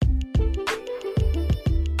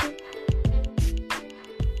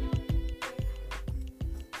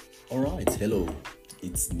Alright, hello,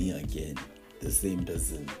 it's me again, the same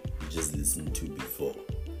person you just listened to before,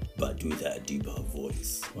 but with a deeper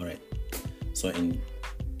voice. Alright, so in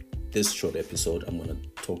this short episode, I'm going to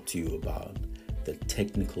talk to you about the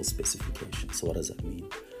technical specifications. So what does that mean?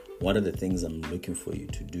 What are the things I'm looking for you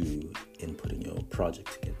to do in putting your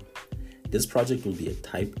project together? This project will be a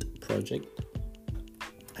typed project.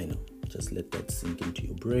 I know, just let that sink into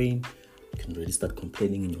your brain. You can really start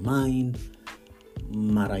complaining in your mind.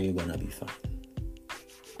 Mara, you're gonna be fine.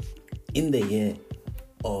 In the year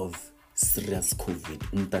of serious COVID,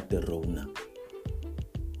 Ntate Rona,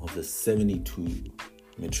 of the 72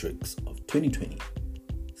 metrics of 2020,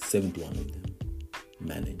 71 of them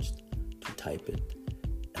managed to type it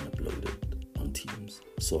and upload it on Teams.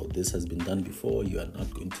 So this has been done before. You are not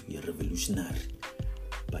going to be a revolutionary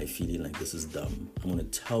by feeling like this is dumb. I'm going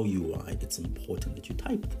to tell you why it's important that you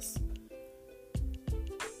type this.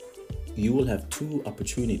 You will have two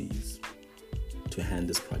opportunities to hand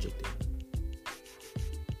this project in.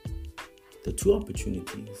 The two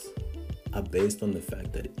opportunities are based on the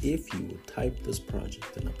fact that if you would type this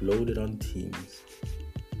project and upload it on Teams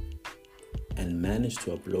and manage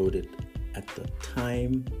to upload it at the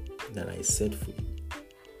time that I set for you,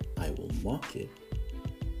 I will mark it,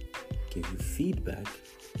 give you feedback,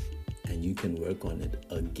 and you can work on it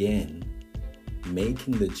again,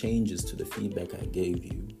 making the changes to the feedback I gave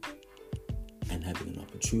you and having an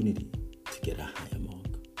opportunity to get a higher mark.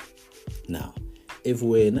 Now, if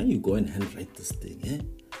now you go and handwrite this thing,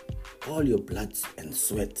 all your blood and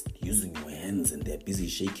sweat using your hands and they're busy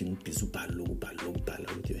shaking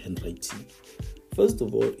with your handwriting. First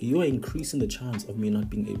of all, you are increasing the chance of me not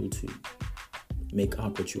being able to make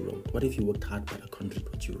out what you wrote. What if you worked hard but I can't read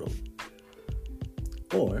what you wrote?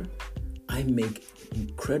 Or I make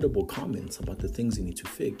incredible comments about the things you need to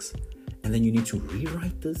fix, and then you need to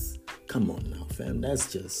rewrite this? Come on now, fam.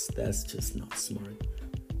 That's just not smart.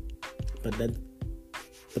 But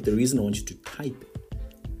the reason I want you to type it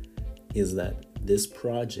is that this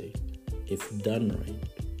project, if done right,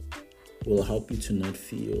 will help you to not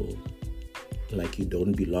feel like you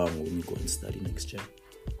don't belong when you go and study next year.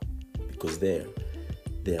 Because there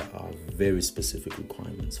are very specific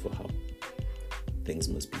requirements for how things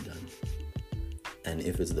must be done. And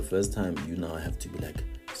if it's the first time, you now have to be like,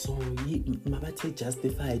 so mabate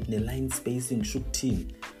justified in line spacing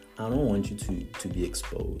shooting. I don't want you to be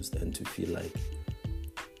exposed and to feel like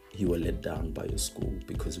you were let down by your school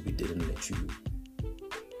because we didn't let you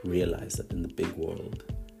realize that in the big world,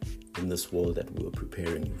 in this world that we were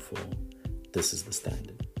preparing you for, this is the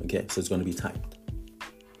standard. Okay, so it's going to be typed.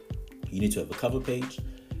 You need to have a cover page.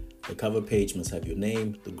 The cover page must have your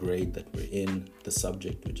name, the grade that we're in, the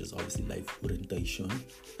subject, which is obviously life orientation,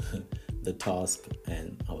 the task,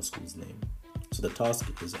 and our school's name. So the task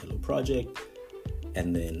is Hello Project,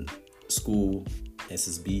 and then school,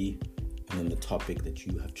 SSB, and then the topic that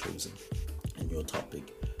you have chosen. And your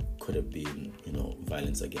topic could have been,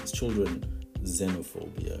 violence against children,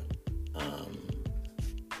 xenophobia,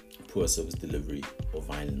 poor service delivery, or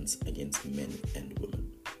violence against men and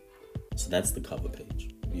women. So that's the cover page.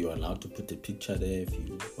 You're allowed to put a picture there if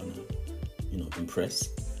you want to, impress.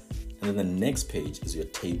 And then the next page is your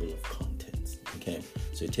table of contents. Okay,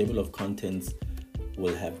 so your table of contents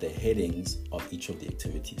will have the headings of each of the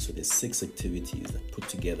activities. So there's 6 activities that put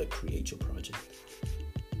together create your project.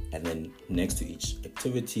 And then next to each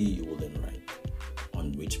activity, you will then write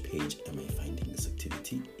on which page am I finding this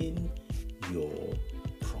activity in your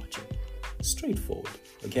project. Straightforward.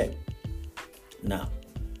 Okay. Now,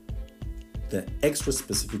 the extra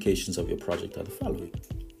specifications of your project are the following.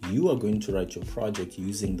 You are going to write your project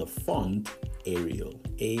using the font Arial,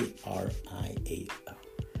 A-R-I-A-L.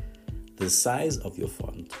 The size of your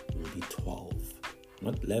font will be 12,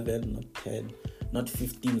 not 11, not 10, not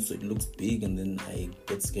 15, so it looks big, and then I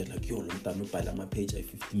get scared like, my page I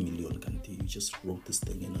 50 million, can't you just wrote this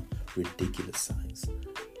thing in a ridiculous size.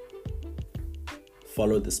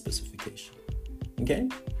 Follow the specification. Okay?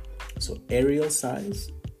 So Arial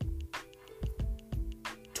size,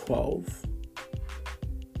 12,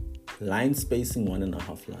 line spacing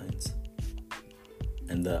 1.5 lines,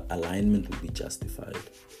 and the alignment will be justified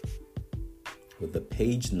with the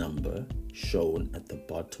page number shown at the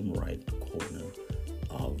bottom right corner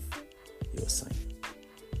of your assignment.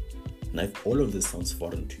 Now, if all of this sounds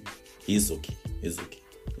foreign to you, it's okay.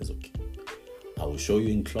 I will show you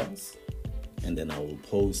in class, and then I will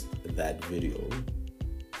post that video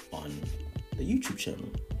on the YouTube channel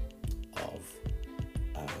of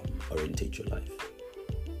Orientate Your Life.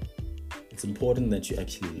 It's important that you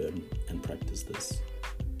actually learn and practice this,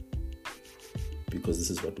 because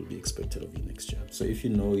this is what will be expected of you next year. So if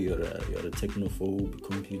you know you're a technophobe,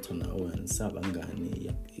 computer now, and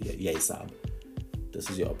this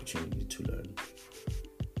is your opportunity to learn.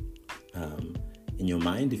 In your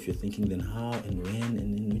mind, if you're thinking then how and when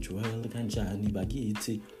and in which world,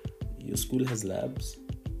 your school has labs,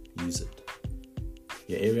 use it.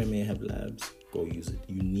 Your area may have labs, go use it.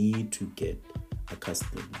 You need to get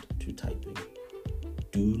accustomed to typing.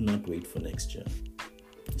 Do not wait for next year.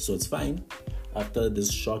 So it's fine. After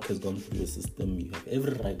this shock has gone through your system, you have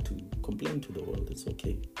every right to complain to the world. It's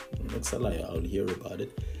okay. Next year, I'll hear about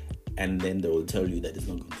it. And then they will tell you that it's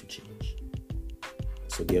not going to change.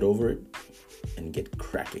 So get over it and get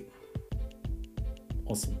cracking.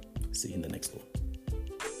 Awesome. See you in the next one.